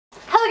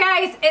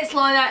guys, it's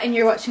Laura and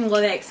you're watching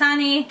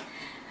Lauraxannie,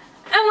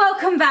 and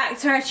welcome back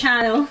to our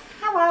channel.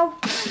 Hello.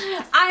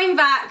 I'm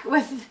back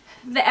with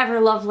the ever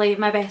lovely,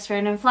 my best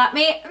friend and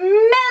flatmate,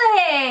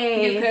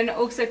 Millie! You can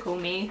also call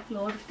me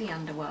Lord of the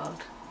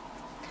Underworld.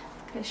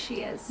 Because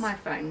she is. My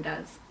phone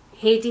does.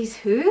 Hades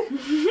who?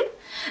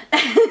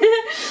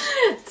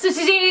 So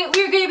today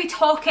we're going to be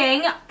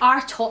talking our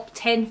top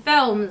 10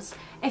 films.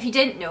 If you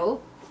didn't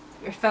know,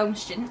 you're film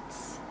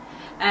students.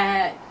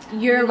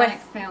 You're with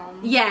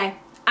films. Yeah,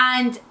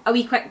 and a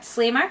wee quick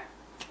disclaimer.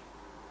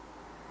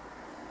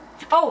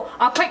 Oh,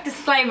 our quick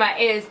disclaimer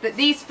is that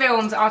these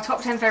films, our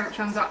top 10 favourite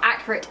films, are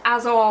accurate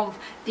as of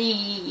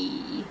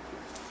the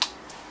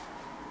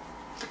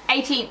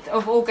 18th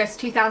of August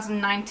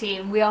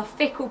 2019. We are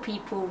fickle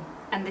people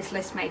and this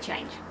list may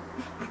change.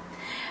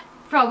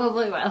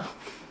 Probably will,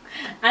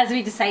 as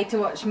we decide to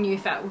watch new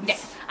films.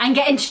 Yes. And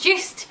get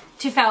introduced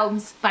to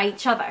films by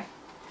each other.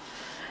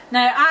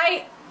 Now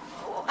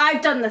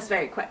I've done this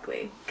very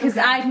quickly because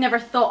I've never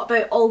thought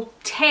about all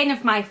 10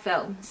 of my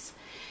films.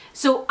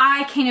 So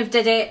I kind of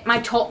did it, my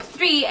top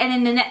 3, and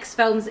then the next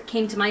films that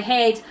came to my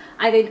head,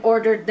 I then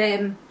ordered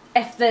them.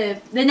 If the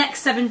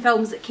next 7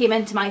 films that came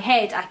into my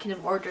head, I kind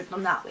of ordered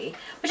them that way.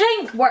 Which I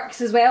think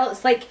works as well.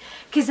 It's like,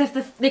 because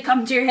if they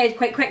come to your head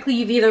quite quickly,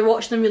 you've either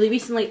watched them really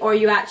recently or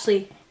you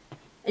actually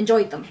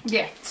enjoyed them.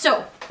 Yeah.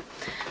 So,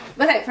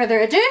 without further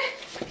ado,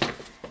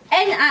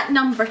 in at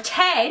number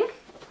 10.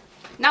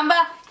 Number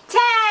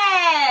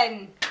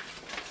 10!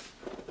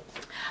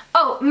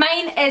 Oh,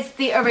 mine is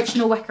the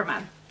original Wicker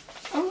Man.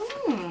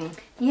 Oh.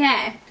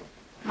 Yeah.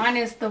 Mine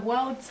is The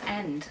World's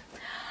End.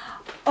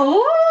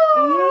 Oh!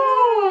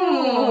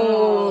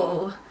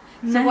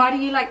 So why do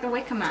you like The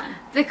Wicker Man?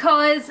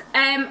 Because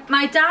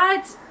my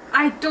dad,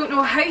 I don't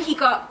know how he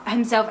got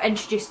himself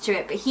introduced to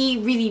it, but he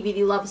really,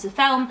 really loves the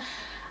film.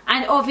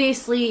 And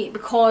obviously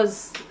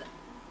because,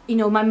 you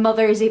know, my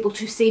mother is able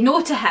to say no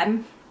to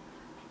him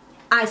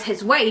as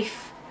his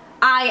wife,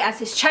 I as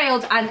his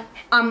child, and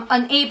I'm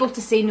unable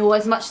to say no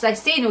as much as I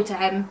say no to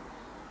him,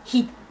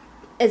 he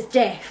is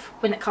deaf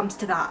when it comes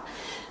to that.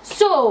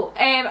 So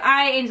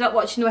I ended up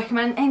watching The Wicker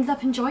Man, ended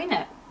up enjoying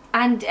it.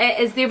 And it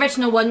is the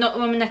original one, not the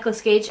one with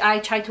Nicolas Cage. I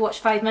tried to watch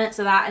 5 minutes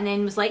of that and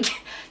then was like,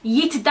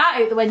 yeeted that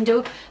out the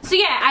window. So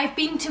yeah, I've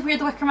been to where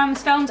The Wicker Man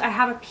was filmed. I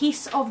have a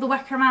piece of The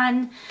Wicker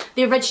Man,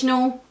 the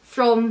original,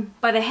 from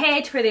By the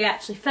Head, where they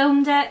actually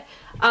filmed it.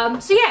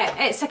 So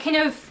yeah, it's a kind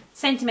of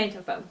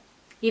sentimental film,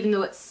 even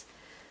though it's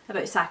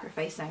about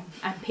sacrificing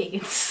and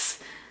pagans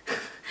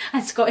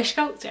and Scottish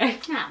culture.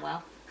 Ah,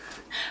 well.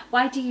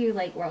 Why do you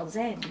like World's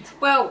End?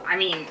 Well, I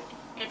mean,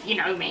 if you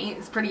know me,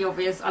 it's pretty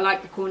obvious. I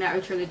like the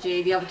Cornetto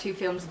trilogy. The other 2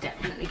 films are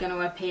definitely going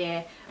to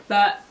appear.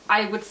 But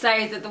I would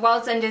say that The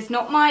World's End is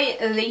not my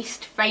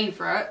least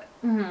favourite,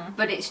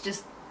 but it's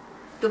just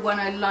the one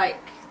I like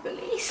the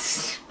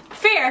least.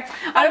 Fair.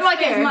 I don't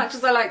like it as much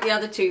as I like the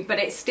other 2, but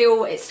it's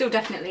still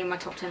definitely in my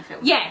top 10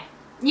 films. Yeah,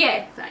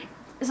 yeah. So.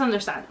 It's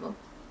understandable.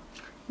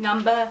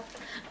 Number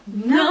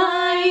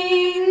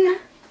 9.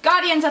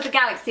 Guardians of the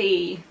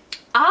Galaxy.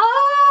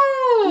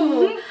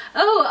 Oh!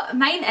 Oh,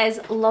 mine is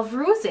Love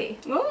Rosie.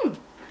 Ooh,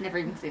 never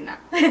even seen that.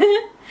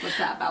 What's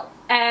that about?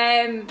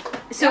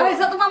 So is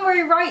that the one where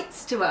he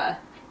writes to her?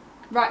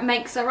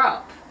 Makes her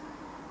up?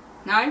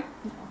 No?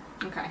 No.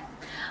 Okay.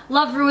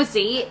 Love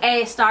Rosie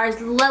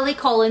stars Lily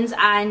Collins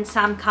and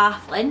Sam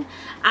Claflin,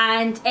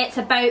 and it's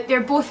about,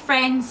 they're both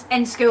friends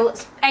in school.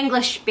 It's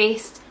English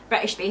based,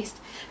 British based.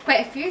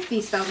 Quite a few of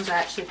these films are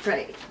actually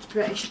pretty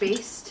British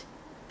based.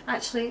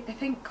 Actually, I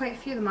think quite a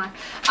few of them are.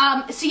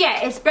 So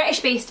yeah, it's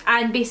British based,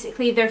 and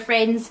basically they're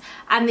friends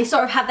and they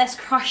sort of have this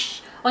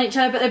crush on each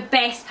other, but they're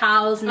best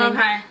pals, and then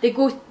they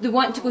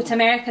want to go to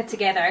America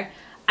together,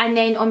 and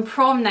then on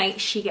prom night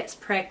she gets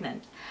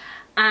pregnant.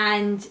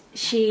 And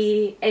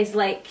she is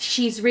like,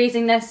 she's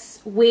raising this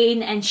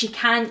Wayne and she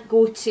can't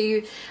go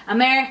to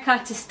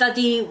America to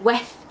study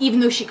with,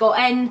 even though she got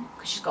in,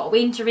 because she's got a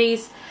Wayne to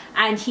raise,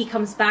 and he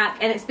comes back,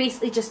 and it's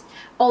basically just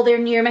all their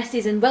near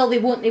misses and will they,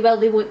 won't they, will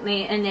they, won't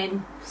they, and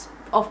then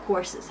of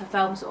course it's a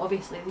film, so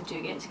obviously they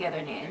do get together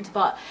in the end.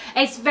 But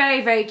it's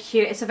very, very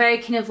cute. It's a very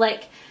kind of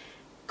like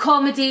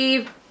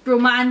comedy,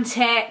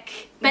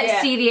 romantic, bit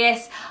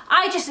serious.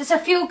 It's a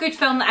feel-good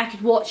film that I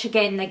could watch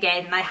again and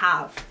again, and I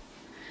have.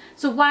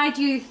 So why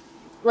do you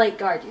like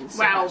Guardians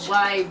so much?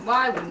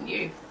 Why wouldn't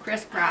you?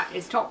 Chris Pratt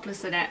is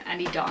topless in it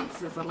and he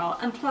dances a lot,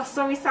 and plus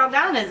Zoe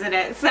Saldana's in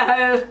it,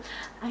 so...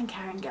 And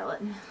Karen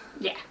Gillan.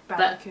 Yeah,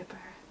 Bradley Cooper.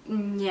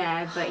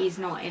 Yeah, but he's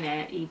not in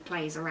it, he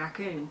plays a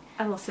raccoon.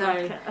 I love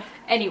so,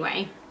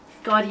 anyway,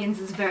 Guardians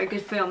is a very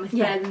good film, it's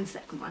better than the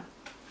second one.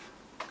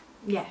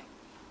 Yeah.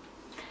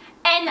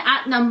 In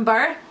at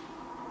number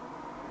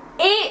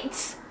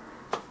 8.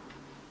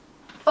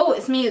 Oh,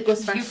 it's me that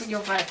goes first. You're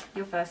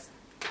first.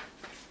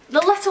 The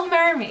Little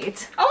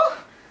Mermaid. Oh!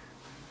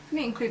 I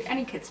didn't include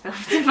any kids'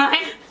 films in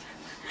mine.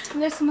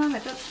 Little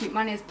Mermaid, that's cute.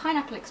 Mine is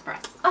Pineapple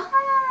Express.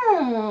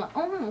 Oh,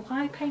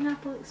 why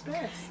Pineapple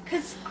Express?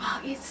 Because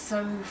it's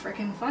so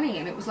freaking funny,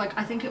 and it was like,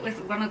 I think it was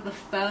one of the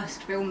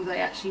first films I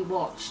actually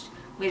watched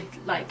with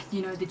like,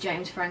 you know, the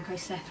James Franco,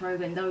 Seth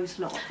Rogen, those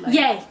lot. Like,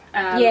 Yeah.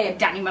 Yeah.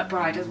 Danny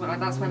McBride as well. Like,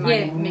 that's where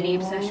my mini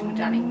obsession with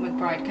Danny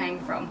McBride came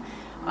from.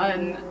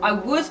 I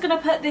was gonna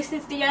put This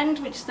Is the End,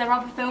 which is their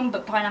other film,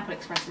 but Pineapple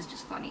Express is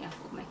just funnier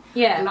for me.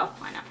 Yeah. I love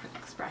Pineapple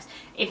Express.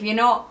 If you're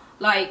not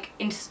like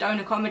into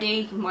stoner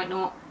comedy, you might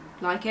not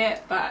like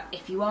it, but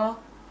if you are,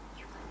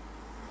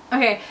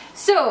 Okay,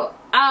 so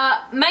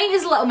mine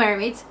is Little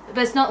Mermaid, but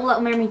it's not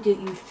Little Mermaid that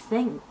you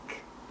think.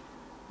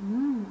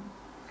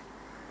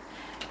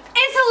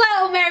 It's a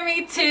Little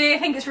Mermaid 2. I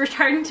think it's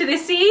Return to the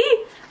Sea.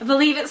 I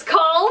believe it's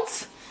called.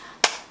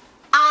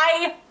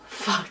 I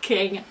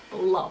fucking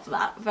love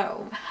that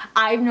film.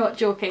 I'm not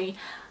joking.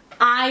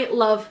 I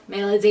love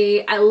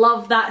Melody. I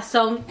love that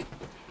song.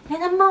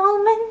 In a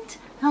moment.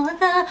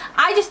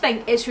 I just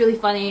think it's really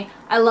funny.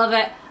 I love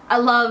it. I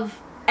love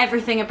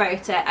everything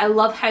about it. I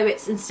love how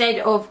it's, instead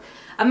of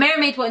a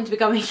mermaid wanting to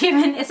become a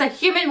human, it's a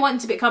human wanting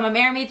to become a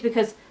mermaid,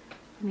 because,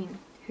 I mean,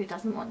 who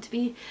doesn't want to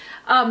be?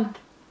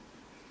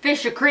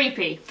 fish are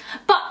creepy.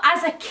 But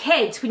as a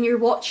kid, when you're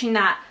watching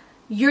that,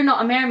 you're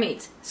not a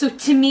mermaid. So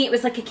to me, it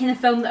was like a kind of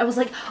film that I was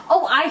like,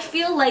 oh, I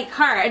feel like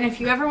her. And if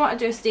you ever want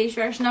to do a stage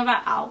version of it,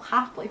 I'll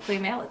happily play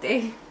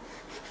Melody.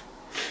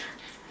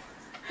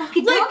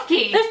 Look,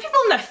 there's people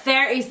in their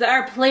 30s that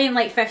are playing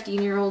like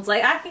 15-year-olds.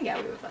 Like, I can get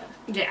away with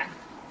it. Yeah.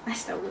 I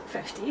still look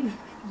 15.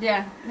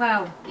 Yeah,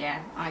 well,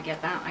 yeah, I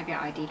get that. I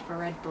get ID'd for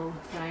Red Bull,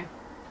 so.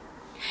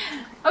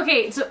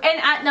 Okay, so in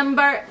at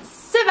number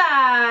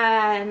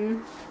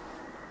 7.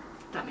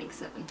 That makes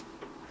 7.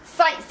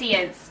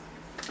 Sightseers.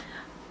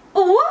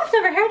 Oh, I've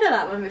never heard of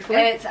that one before.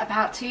 It's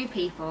about 2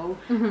 people.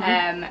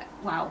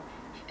 Well,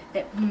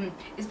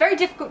 it's very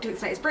difficult to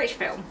explain. It's a British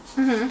film.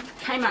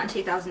 Came out in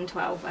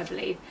 2012, I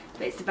believe.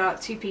 But it's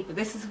about 2 people.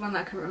 This is the one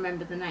that I couldn't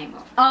remember the name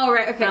of. Oh,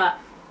 right, okay. But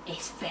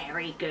it's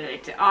very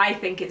good. I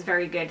think it's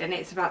very good. And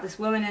it's about this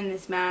woman and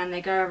this man.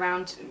 They go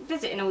around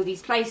visiting all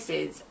these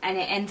places. And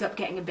it ends up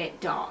getting a bit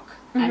dark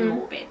and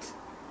morbid.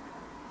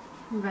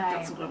 Right.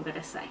 That's all I'm going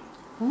to say.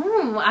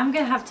 Ooh, I'm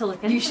going to have to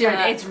look into that. You should.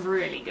 It's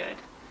really good.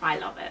 I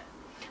love it.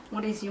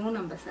 What is your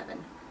number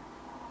 7?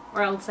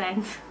 World's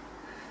End.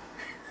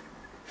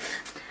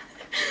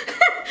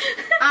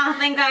 I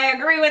think I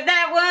agree with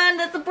that one.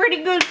 That's a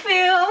pretty good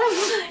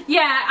film.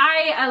 Yeah,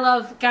 I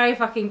love Gary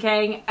fucking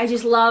King. I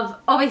just love,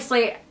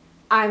 obviously,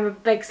 I'm a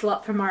big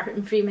slut for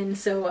Martin Freeman,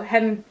 so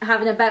him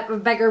having a bit of a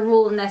bigger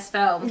role in this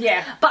film.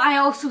 Yeah. But I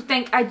also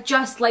think I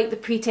just like the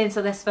pretense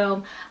of this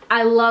film.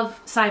 I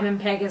love Simon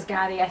Pegg as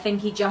Gary. I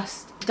think he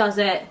just does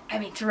it. I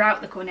mean,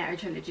 throughout the Cornetto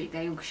trilogy,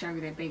 they all show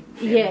their big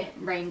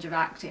range of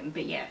acting.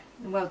 But yeah,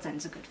 The World's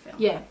End's a good film.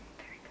 Yeah.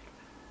 Very good.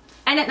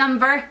 And at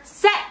number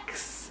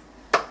 6,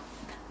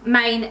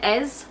 mine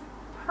is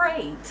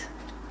Pride.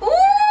 Ooh,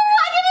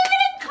 I didn't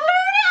even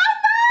include it on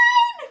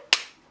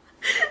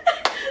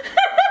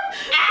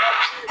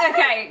mine!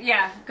 Okay,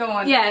 yeah, go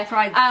on. Yeah,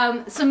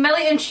 Pride. so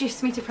Millie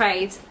introduced me to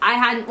Pride. I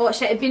hadn't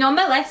watched it. It'd been on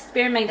my list.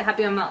 Bear in mind it had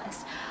been on my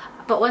list.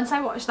 But once I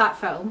watched that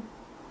film,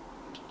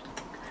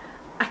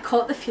 I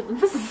caught the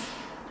feelings.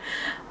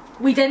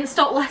 We didn't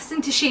stop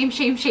listening to Shame,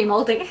 Shame, Shame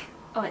all day.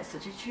 Oh, it's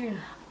such a tune.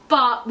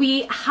 But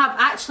we have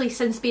actually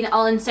since been,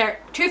 I'll insert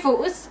 2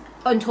 photos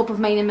on top of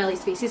mine and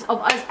Millie's faces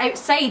of us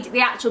outside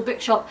the actual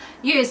bookshop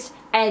used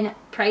in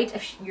Pride,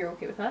 if you're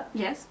okay with that.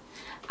 Yes.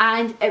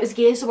 And it was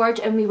Gays Award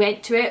and we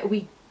went to it,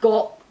 we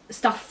got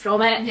stuff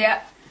from it.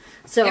 Yeah.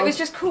 So it was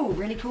just cool,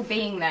 really cool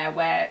being there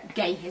where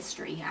gay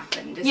history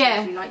happened,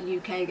 especially like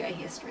UK gay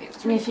history. It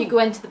was really if you cool. go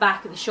into the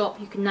back of the shop,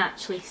 you can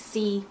actually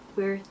see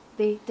where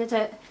they did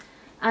it,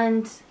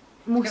 and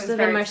most of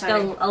them are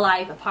still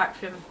alive, apart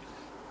from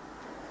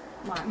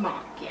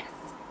Mark. Yes.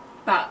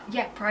 But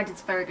yeah, Pride is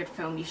a very good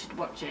film. You should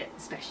watch it,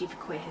 especially for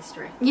queer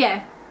history.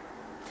 Yeah,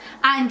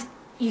 and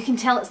you can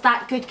tell it's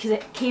that good because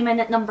it came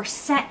in at number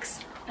 6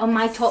 on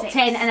my top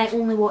 10, and I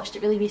only watched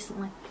it really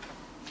recently.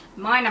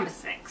 My number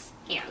 6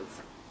 is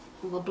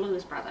The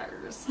Blues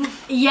Brothers.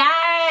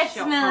 Yes,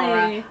 Shock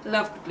Millie. horror.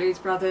 Love The Blues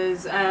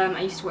Brothers.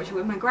 I used to watch it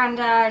with my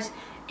granddad.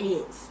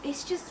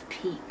 It's just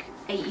peak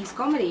 80s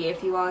comedy,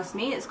 if you ask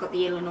me. It's got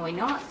the Illinois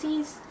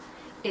Nazis.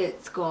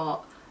 It's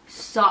got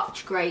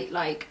such great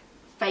like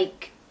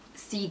fake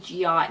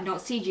CGI, not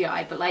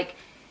CGI, but like,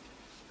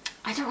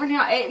 I don't really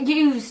know.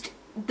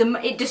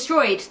 It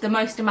destroyed the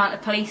most amount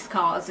of police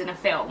cars in a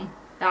film.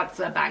 That's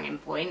a banging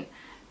point.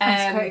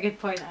 That's quite a good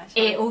point,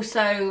 actually. It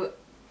also,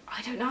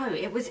 I don't know,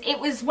 it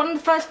was one of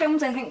the first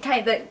films I think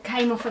that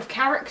came off of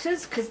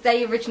characters, because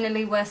they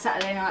originally were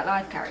Saturday Night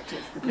Live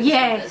characters, the Blues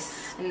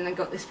Brothers, and then they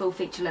got this full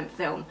feature-length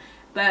film.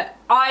 But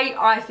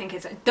I think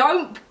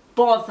don't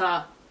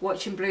bother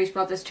watching Blues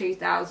Brothers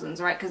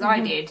 2000s, right? Because I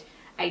did,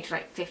 age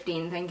like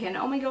 15, thinking,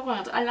 oh my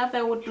god, I love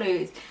their old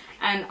blues,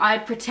 and I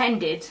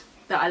pretended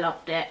that I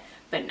loved it,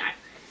 but no.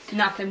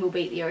 Nothing will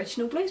beat the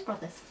original Blues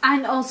Brothers.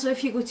 And also,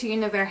 if you go to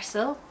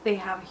Universal, they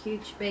have a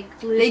huge big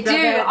Blues They do.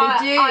 Brother.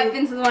 I've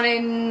been to the one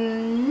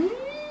in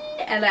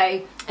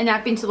LA. And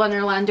I've been to one in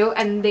Orlando,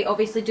 and they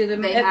obviously do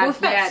them at both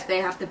bits. Yeah, they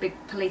have the big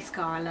police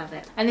car. I love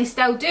it. And they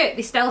still do it.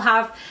 They still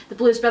have the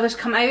Blues Brothers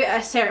come out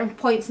at certain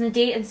points in the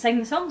day and sing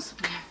the songs.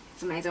 Yeah,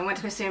 It's amazing. I went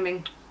to a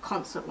swimming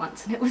concert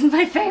once and it was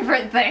my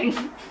favourite thing.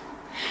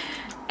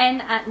 In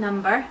at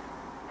number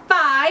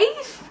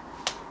 5,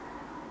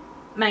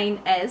 mine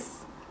is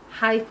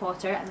Harry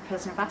Potter and the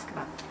Prisoner of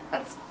Azkaban.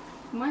 That's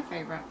my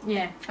favourite.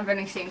 Yeah. I've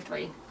only seen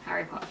 3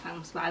 Harry Potter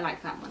films, but I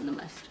like that one the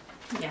most.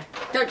 Yeah.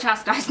 Don't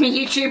chastise me,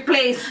 YouTube,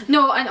 please.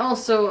 No, and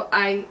also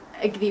I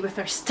agree with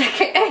her.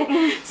 Stick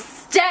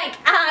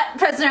at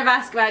Prisoner of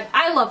Azkaban.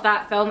 I love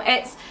that film.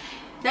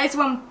 There's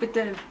one with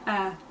the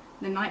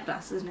night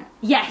bus, isn't it?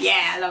 Yes.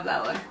 Yeah, I love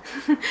that one.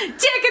 Take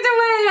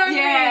it away.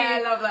 Yeah,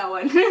 I love that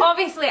one.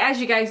 Obviously,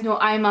 as you guys know,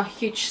 I'm a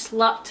huge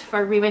slut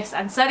for Remus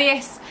and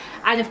Sirius,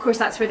 and of course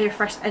that's where they're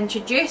first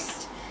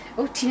introduced.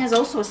 Oh, Tina's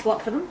also a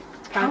slut for them,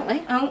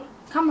 apparently. Oh,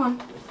 come on.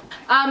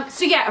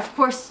 So yeah, of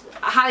course,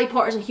 Harry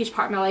Potter's a huge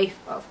part of my life,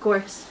 but of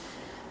course,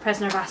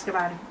 Prisoner of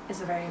Azkaban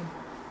is a very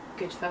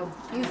good film.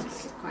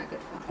 It's quite a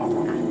good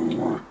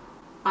film.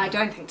 I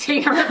don't think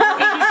Tina agrees.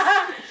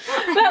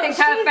 I think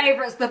her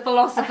favourite's the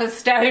Philosopher's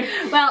Stone.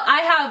 Well, I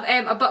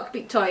have a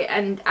Buckbeak toy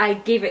and I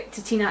gave it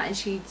to Tina and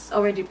she's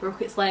already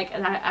broke its leg,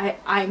 and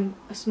I'm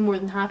more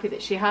than happy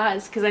that she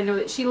has, because I know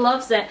that she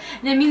loves it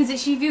and it means that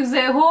she feels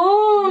at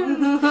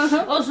home.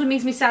 Also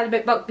makes me sad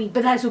about Buckbeak,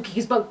 but that's okay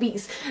because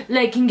Buckbeak's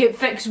leg can get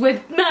fixed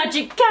with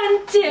magic,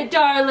 can't it,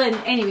 darling?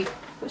 Anyway,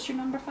 what's your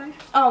number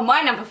 5? Oh,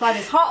 my number 5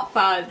 is Hot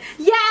Fuzz.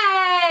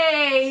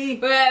 Yay!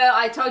 Well,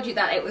 I told you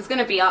that it was going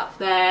to be up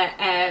there.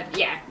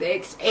 Yeah,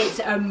 it's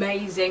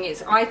amazing.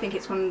 I think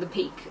it's one of the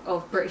peak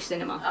of British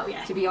cinema. Oh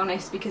yeah. To be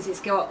honest, because it's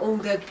got all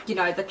the, you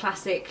know, the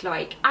classic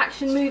like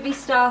action movie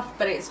stuff,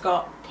 but it's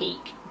got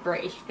peak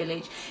British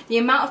village. The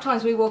amount of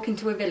times we walk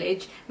into a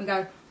village and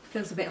go,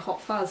 feels a bit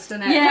hot fuzz,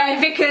 doesn't it? Yeah.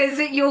 Because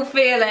you'll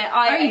feel it.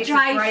 Or you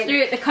drive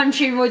through the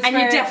country roads and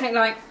you're definitely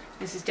like,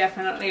 this is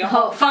definitely a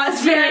Hot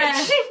Fuzz village.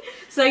 Yeah.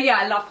 So yeah,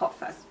 I love Hot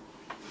Fuzz.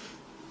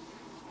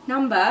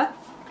 Number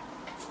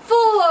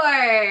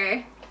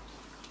 4.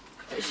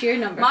 What's your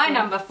number? My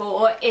number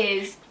 4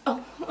 is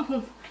oh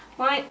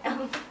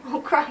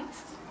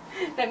Christ.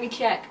 Let me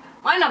check.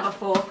 My number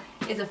 4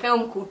 is a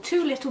film called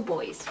Two Little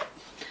Boys.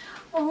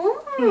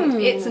 Oh.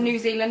 It's a New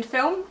Zealand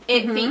film.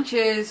 It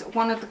features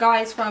one of the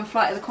guys from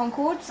Flight of the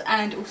Conchords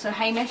and also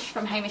Hamish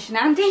from Hamish and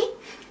Andy.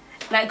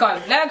 Let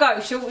her go.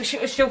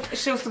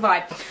 She'll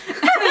survive.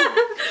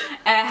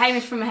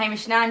 Hamish from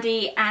Hamish and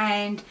Andy,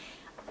 and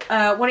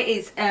what it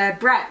is,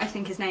 Brett, I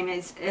think his name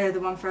is, the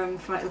one from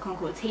Flight of the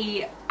Conchords.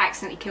 He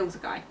accidentally kills a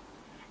guy,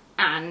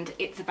 and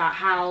it's about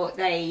how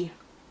they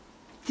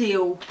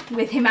deal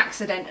with him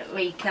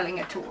accidentally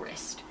killing a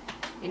tourist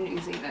in New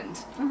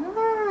Zealand.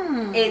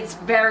 It's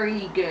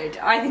very good.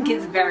 I think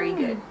it's very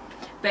good.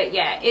 But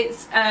yeah,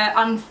 it's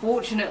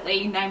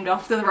unfortunately named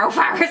after the Rolf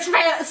Harris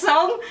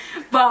song,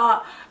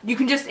 but you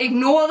can just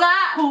ignore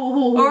that,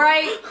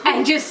 alright?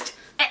 And just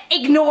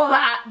ignore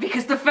that,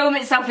 because the film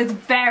itself is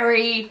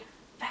very,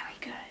 very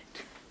good.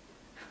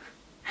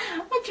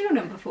 What's your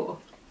number 4?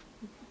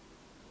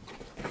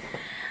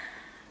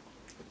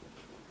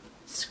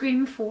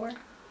 Scream 4.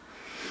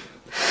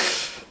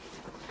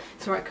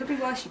 It's alright, could be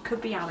worse, you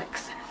could be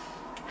Alex.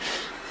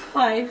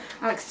 5.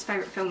 Alex's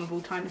favourite film of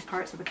all time is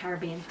Pirates of the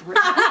Caribbean 3.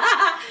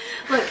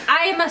 Look,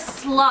 I am a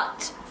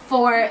slut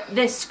for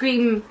the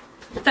Scream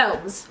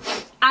films,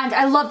 and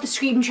I love the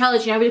Scream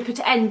trilogy and I would have put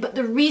it in, but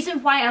the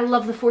reason why I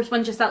love the 4th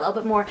one just that little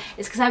bit more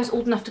is because I was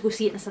old enough to go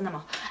see it in the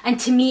cinema, and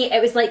to me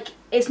it was like,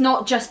 it's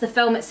not just the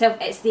film itself,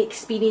 it's the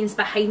experience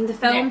behind the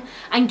film,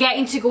 and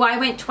getting to go, I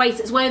went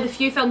twice. It's one of the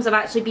few films I've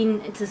actually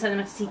been into the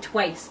cinema to see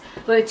twice,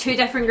 with 2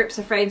 different groups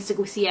of friends to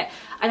go see it,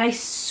 and I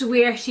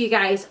swear to you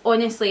guys,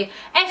 honestly,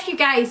 if you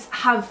guys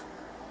have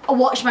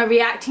watched my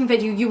reacting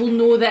video, you will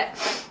know that,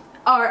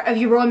 or if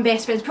you were on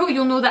Best Friends, probably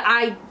you'll know that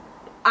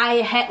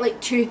I hit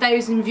like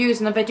 2,000 views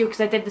on a video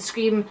because I did the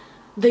Scream,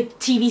 the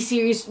TV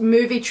series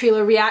movie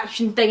trailer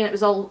reaction thing, and it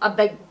was all a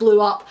big blew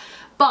up.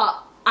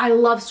 But I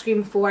love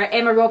Scream 4.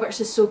 Emma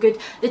Roberts is so good.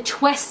 The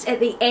twist at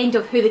the end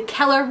of who the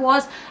killer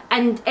was,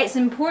 and it's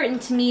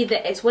important to me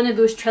that it's one of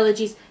those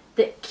trilogies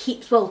that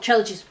keeps, well,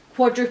 trilogies,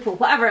 quadruple,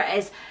 whatever it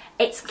is,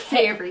 it's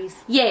series.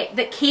 Yeah,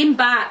 that came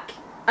back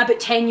about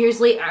 10 years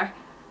later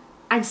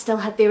and still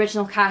had the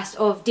original cast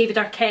of David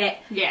Arquette.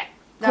 Yeah.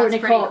 Courtney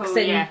Cox, cool,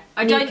 and yeah.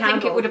 I don't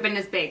think it would have been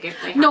as big if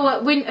they hadn't. No,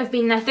 it wouldn't have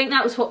been. I think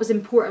that was what was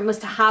important, was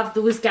to have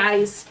those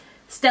guys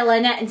still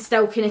in it and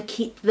still kind of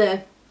keep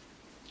the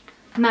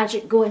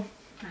magic going.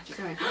 Magic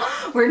going.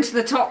 We're into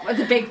the top,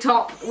 the big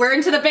top. We're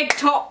into the big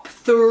top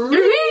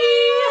 3.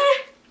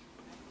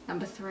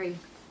 Number 3.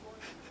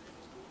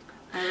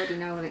 I already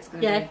know what it's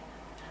going to be.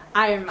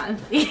 Iron Man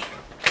 3.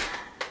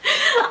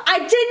 I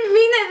didn't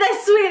mean it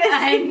this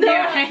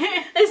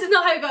way. This is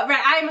not how it got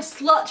right. I'm a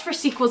slut for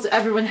sequels that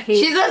everyone hates.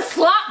 She's a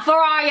slut for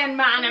Iron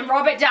Man and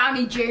Robert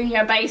Downey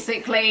Jr.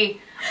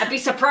 basically. I'd be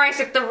surprised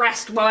if the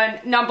rest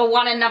weren't. Number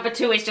 1 and number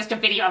 2 is just a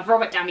video of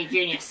Robert Downey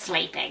Jr.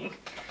 sleeping.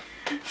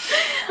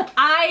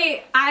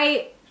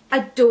 I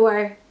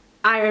adore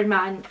Iron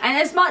Man, and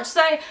as much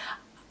as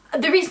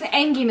the reason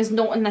Endgame is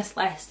not on this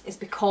list is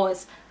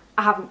because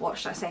I haven't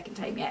watched it a second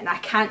time yet, and I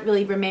can't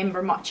really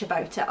remember much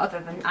about it other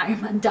than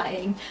Iron Man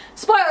dying.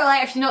 Spoiler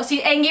alert, if you've not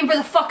seen Endgame, where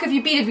the fuck have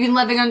you been? Have you been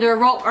living under a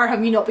rock, or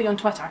have you not been on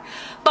Twitter?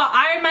 But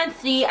Iron Man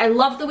 3, I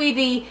love the way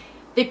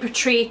they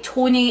portray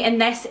Tony in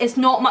this. It's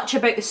not much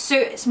about the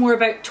suit, it's more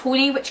about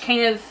Tony, which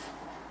kind of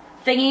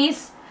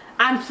thingies.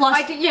 And plus...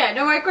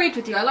 I agreed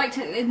with you. I liked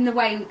it in the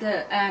way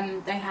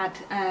that they had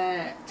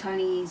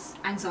Tony's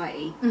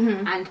anxiety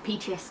and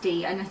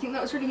PTSD, and I think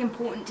that was really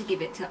important to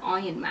give it to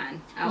Iron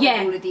Man out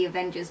of all of the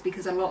Avengers,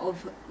 because a lot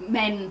of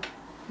men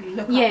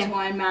look up to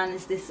Iron Man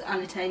as this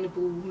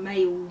unattainable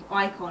male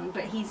icon,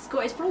 but he's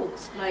got his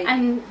flaws. Like,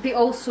 and they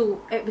also,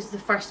 it was the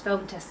first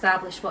film to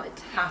establish what had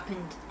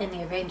happened in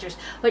the Avengers,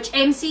 which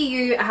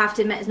MCU, I have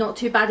to admit, is not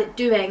too bad at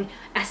doing,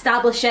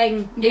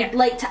 establishing. They'd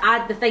like to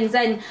add the things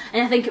in,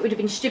 and I think it would have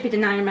been stupid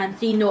in Iron Man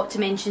 3 not to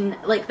mention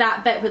like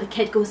that bit where the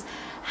kid goes,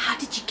 how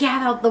did you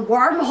get out the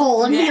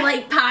wormhole, and he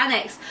like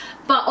panics.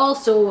 But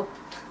also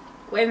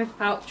Gwyneth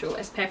Paltrow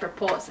as Pepper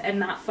Potts in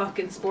that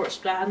fucking sports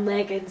bra and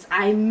leggings,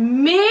 I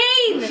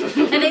mean!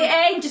 And at the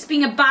end, just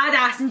being a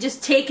badass and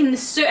just taking the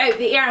suit out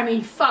the air, I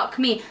mean, fuck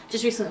me.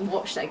 Just recently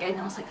watched it again and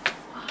I was like,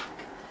 fuck.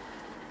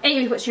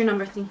 Anyway, what's your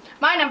number 3?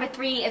 My number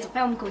 3 is a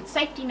film called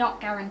Safety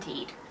Not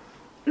Guaranteed.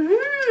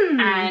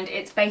 And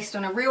it's based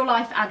on a real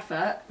life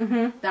advert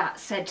that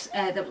said,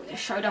 that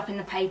showed up in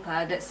the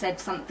paper that said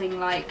something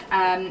like,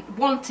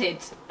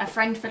 wanted, a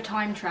friend for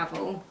time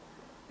travel,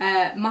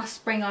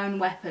 must bring own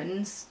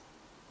weapons.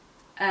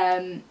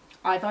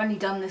 I've only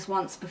done this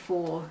once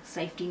before,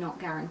 safety not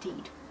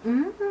guaranteed.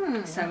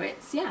 So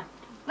it's,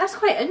 that's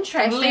quite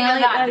interesting. Leave it at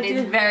that, but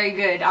it's very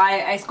good.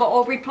 It's got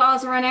Aubrey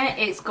Plaza in it.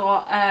 It's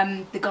got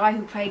the guy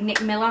who played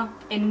Nick Miller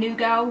in New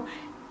Girl,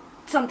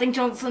 something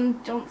Johnson.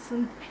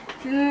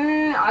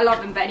 I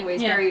love him, but anyway,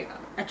 he's a very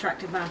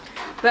attractive man.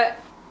 But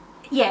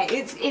yeah,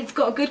 it's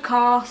got a good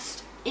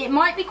cast. It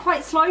might be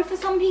quite slow for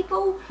some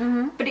people,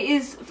 but it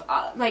is,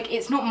 like,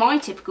 it's not my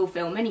typical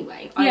film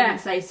anyway, I wouldn't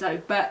say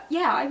so. But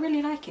yeah, I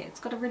really like it. It's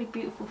got a really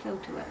beautiful feel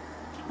to it.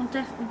 I'll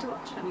definitely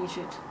watch it. You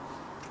should.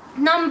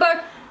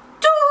 Number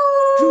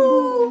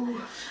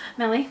 2!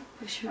 Millie,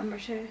 what's your number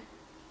 2?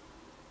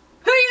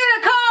 Who are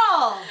you gonna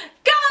call?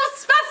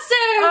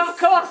 Ghostbusters! Of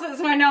course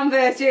it's my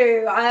number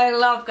 2. I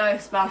love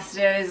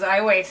Ghostbusters.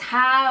 I always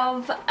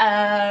have.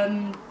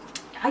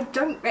 I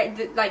don't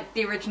like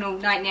the original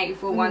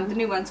 1984 one. The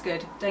new one's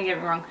good, don't get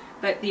me wrong,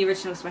 but the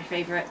original's my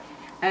favourite.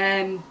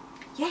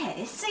 Yeah,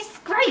 it's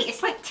great.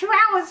 It's like 2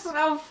 hours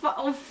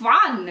of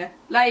fun.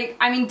 Like,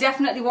 I mean,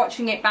 definitely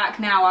watching it back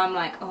now, I'm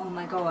like, oh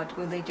my god,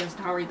 will they just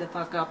hurry the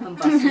fuck up and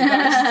bust the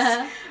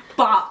ghosts?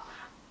 But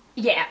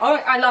yeah,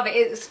 I love it.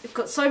 It's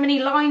got so many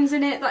lines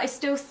in it that I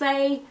still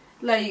say,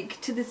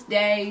 like, to this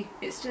day.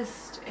 It's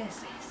just,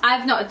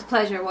 I've not had the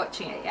pleasure of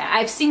watching it yet.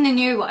 I've seen the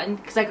new one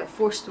because I got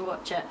forced to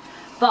watch it.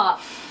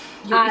 But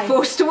you'll be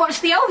forced to watch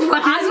the old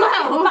one as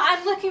well. But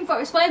I'm looking for,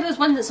 it's one of those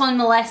ones that's on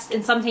the list,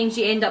 and sometimes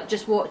you end up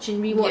just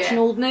rewatching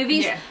old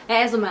movies. It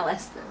is on my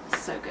list.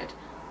 It's so good.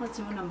 What's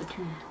your number 2?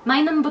 My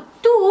number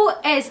 2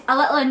 is a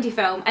little indie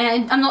film,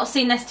 and I'm not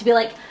saying this to be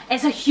like,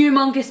 it's a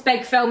humongous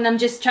big film and I'm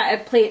just trying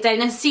to play it down.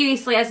 It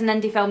seriously is an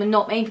indie film and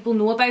not many people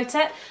know about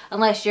it,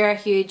 unless you're a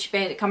huge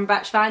Benedict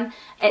Cumberbatch fan.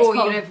 It's or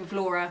you live with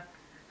Laura.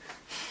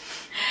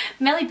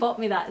 Millie bought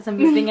me that as a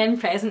moving in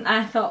present, and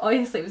I thought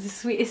honestly it was the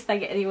sweetest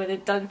thing anyone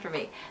had done for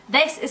me.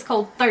 This is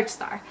called Third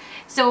Star.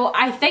 So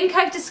I think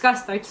I've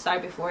discussed Third Star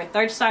before.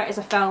 Third Star is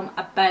a film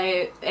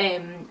about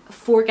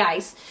 4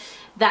 guys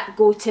that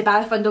go to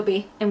Barafundle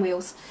Bay in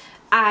Wales,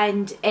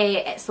 and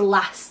it's the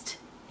last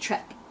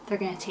trip they're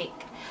going to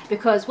take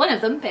because one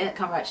of them, Benedict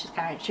Cumberbatch's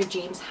character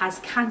James, has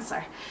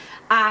cancer,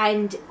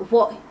 and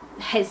what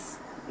his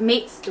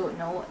mates don't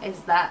know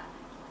is that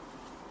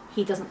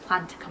he doesn't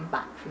plan to come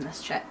back from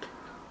this trip.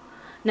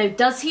 Now,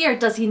 does he or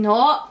does he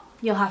not?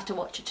 You'll have to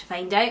watch it to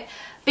find out.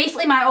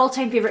 Basically, my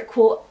all-time favourite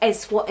quote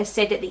is what is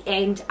said at the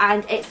end,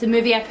 and it's the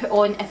movie I put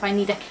on if I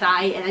need a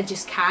cry and I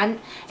just can't.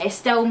 It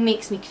still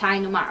makes me cry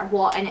no matter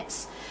what, and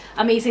it's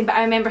amazing. But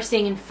I remember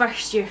saying in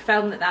first year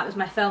film that was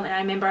my film, and I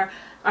remember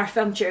our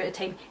film tutor at the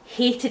time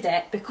hated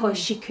it because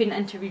she couldn't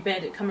interview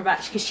Benedict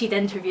Cumberbatch because she'd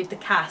interviewed the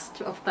cast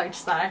of Third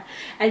Star,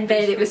 and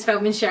Benedict was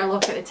filming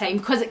Sherlock at the time.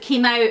 Because it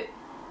came out,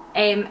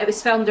 it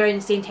was filmed during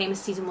the same time as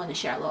season 1 of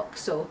Sherlock,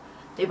 so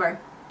they were...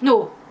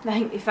 No, I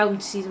think they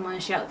filmed season 1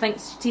 of Sherlock. I think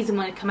season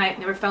 1 had come out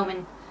and they were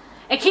filming...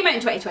 It came out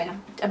in 2020,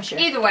 I'm sure.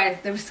 Either way,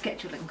 there was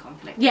scheduling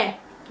conflict. Yeah,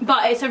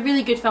 but it's a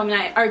really good film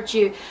and I urge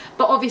you.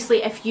 But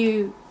obviously if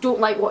you don't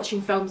like watching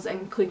films that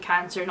include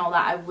cancer and all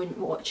that, I wouldn't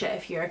watch it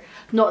if you're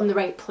not in the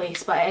right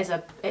place. But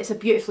it's a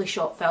beautifully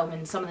shot film,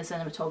 and some of the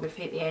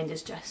cinematography at the end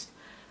is just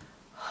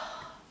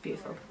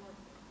beautiful.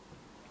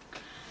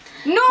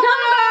 Number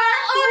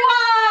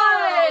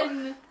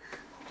 1!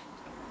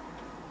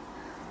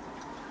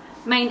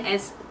 Mine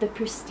is The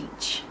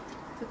Prestige.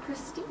 The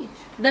Prestige?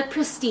 The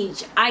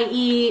Prestige,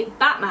 i.e.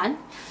 Batman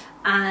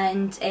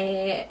and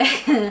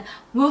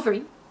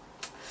Wolverine,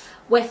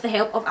 with the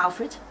help of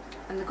Alfred.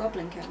 And the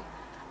Goblin King.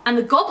 And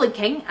the Goblin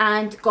King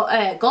and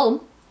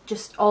Gollum,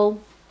 it's all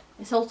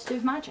to do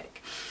with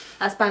magic.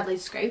 That's badly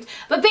described.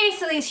 But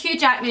basically it's Hugh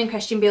Jackman and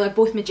Christian Bale are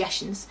both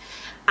magicians,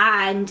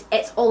 and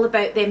it's all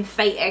about them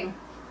fighting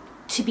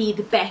to be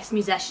the best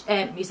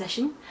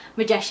magician,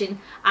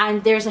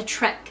 and there's a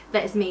trick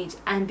that is made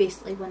and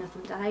basically one of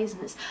them dies,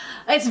 and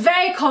it's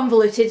very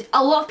convoluted.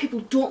 A lot of people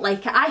don't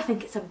like it. I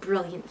think it's a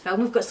brilliant film.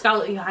 We've got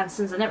Scarlett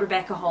Johansson's in it,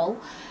 Rebecca Hall.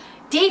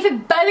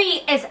 David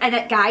Bowie is in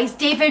it, guys.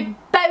 David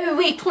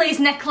Bowie plays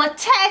Nikola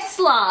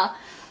Tesla.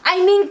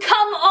 I mean,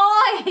 come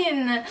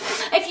on!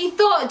 If you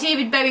thought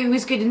David Bowie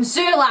was good in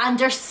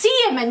Zoolander, see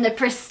him in The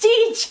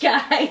Prestige,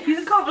 guys!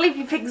 I can't believe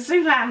you picked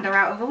Zoolander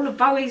out of all of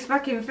Bowie's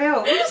fucking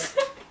films.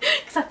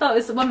 Because I thought it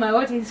was the one my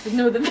audience would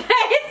know the best.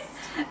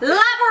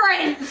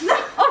 Labyrinth!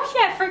 Oh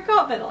yeah, I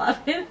forgot about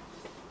Labyrinth.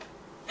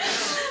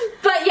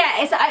 But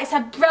yeah, it's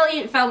a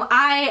brilliant film.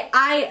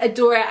 I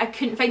adore it. I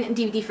couldn't find it in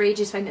DVD for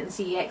ages, found it in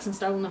CEX and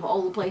Sterling of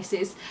all the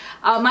places.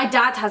 My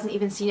dad hasn't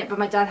even seen it, but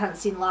my dad hasn't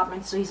seen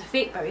Labyrinth, so he's a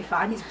fake Bowie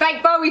fan. He's a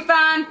fake Bowie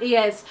fan! He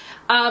is.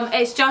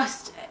 It's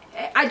just,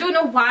 I don't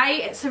know why,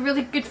 it's a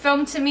really good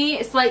film to me.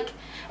 It's like,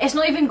 it's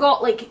not even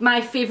got like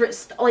my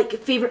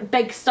favourite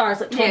big stars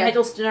like Tom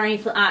Hiddleston or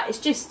anything like that. It's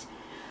just,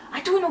 I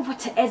don't know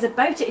what it is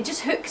about it. It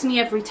just hooks me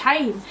every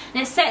time.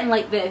 And it's set in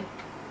like the,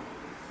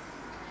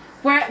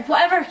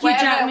 whatever Hugh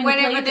Jackman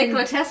whenever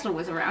Nikola Tesla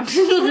was around.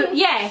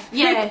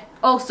 yeah.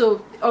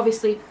 Also,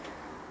 obviously,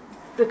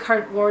 the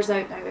current war's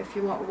out now if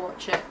you want to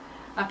watch it,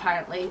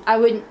 apparently. I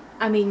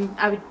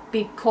would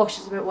be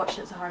cautious about watching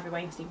it as a Harvey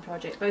Weinstein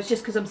project, but it's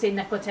just because I'm saying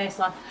Nikola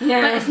Tesla.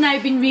 Yeah. But it's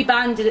now been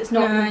rebanded, it's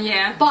not.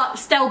 Yeah. But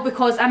still,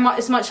 because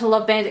as much as I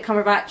love Benedict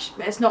Cumberbatch,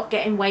 it's not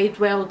getting wide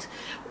world.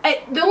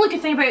 The only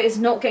good thing about it is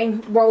not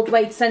getting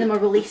worldwide cinema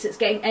release, it's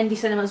getting indie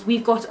cinemas.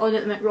 We've got it on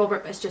at the minute,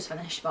 Robert, but it's just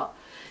finished. But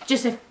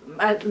just if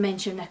I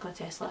mention Nikola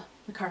Tesla,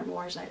 the current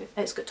war's out.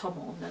 It's got Tom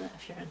Holland in it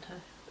if you're into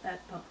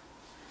it. But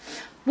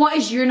what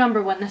is your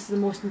number one? This is the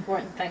most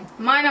important thing.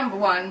 My number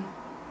one,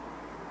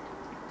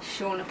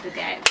 Shaun of the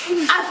Dead.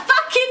 I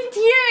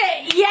fucking knew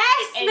it!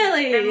 Yes,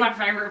 Millie! It's been my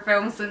favourite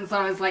film since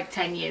I was like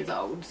 10 years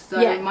old. So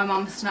my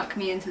mum snuck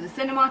me into the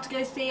cinema to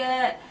go see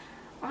it.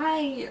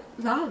 I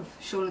love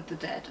Shaun of the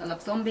Dead. I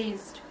love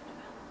zombies.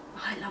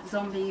 I love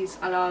zombies.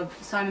 I love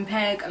Simon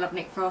Pegg. I love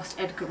Nick Frost,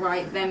 Edgar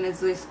Wright. Them as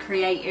this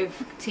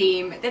creative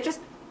team. They're just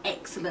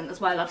excellent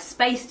as well. I've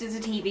Spaced as a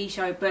TV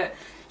show, but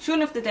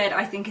Shaun of the Dead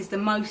I think is the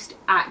most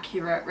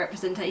accurate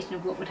representation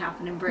of what would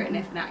happen in Britain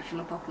if an actual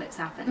apocalypse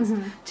happens.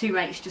 Two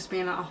mates just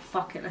being like, oh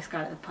fuck it, let's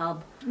go to the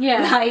pub.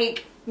 Yeah.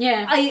 Like,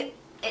 yeah.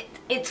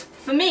 It's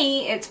for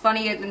me, it's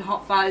funnier than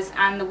Hot Fuzz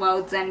and The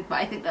World's End, but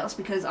I think that's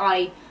because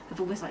I have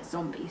always liked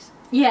zombies.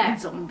 Yeah.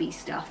 And zombie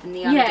stuff and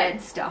the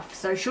undead stuff.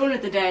 So Shaun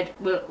of the Dead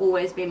will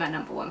always be my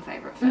number one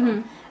favourite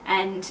film.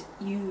 And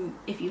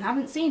if you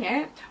haven't seen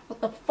it,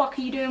 what the fuck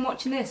are you doing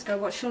watching this? Go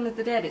watch Shaun of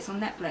the Dead, it's on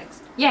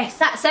Netflix. Yes,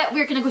 that's it.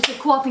 We're going to go to the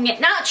co-op and get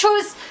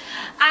nachos.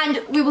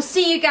 And we will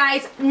see you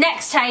guys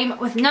next time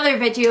with another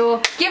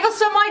video. Give us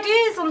some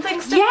ideas on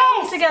things to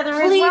film together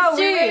as well.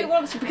 Do. We really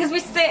want to, because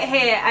we sit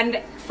here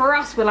and for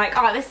us we're like,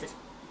 oh, this is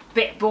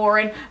bit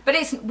boring, but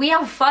we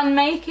have fun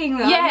making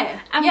them.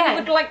 And we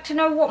would like to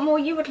know what more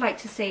you would like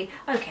to see.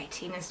 Okay,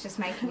 Tina's just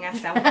making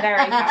herself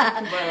very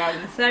comfortable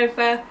on the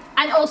sofa.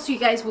 And also you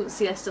guys won't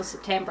see us till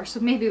September, so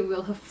maybe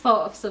we'll have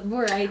thought of some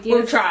more ideas.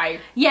 We'll try.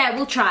 Yeah,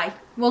 we'll try.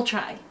 We'll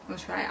try.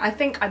 I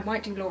think I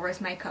might do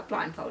Laura's makeup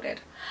blindfolded.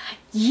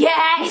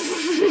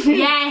 Yes!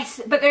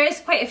 Yes! But there is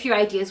quite a few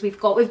ideas we've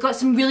got. We've got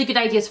some really good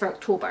ideas for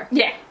October.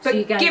 Yeah, so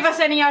but give us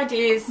any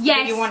ideas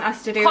that you want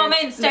us to do.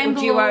 Comments down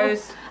below.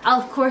 Duos.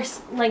 I'll of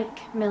course link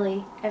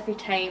Millie every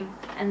time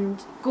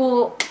and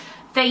go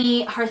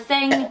thingy her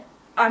thing.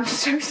 I'm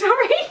so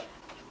sorry.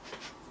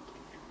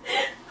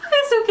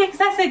 It's okay because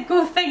I said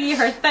go thingy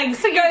her thing.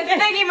 So go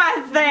thingy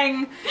my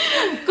thing.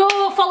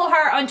 Go follow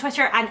her on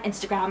Twitter and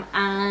Instagram,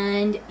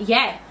 and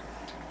yeah,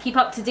 keep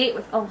up to date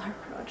with all her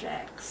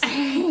projects.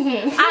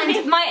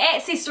 And my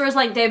Etsy store is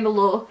linked down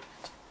below.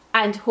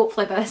 And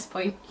hopefully by this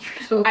point,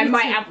 I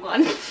might have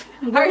one.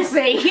 We'll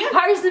see.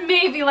 Hers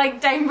may be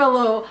linked down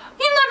below.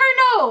 You never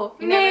know.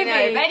 You never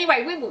know. But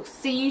anyway, we will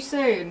see you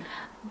soon.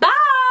 Bye.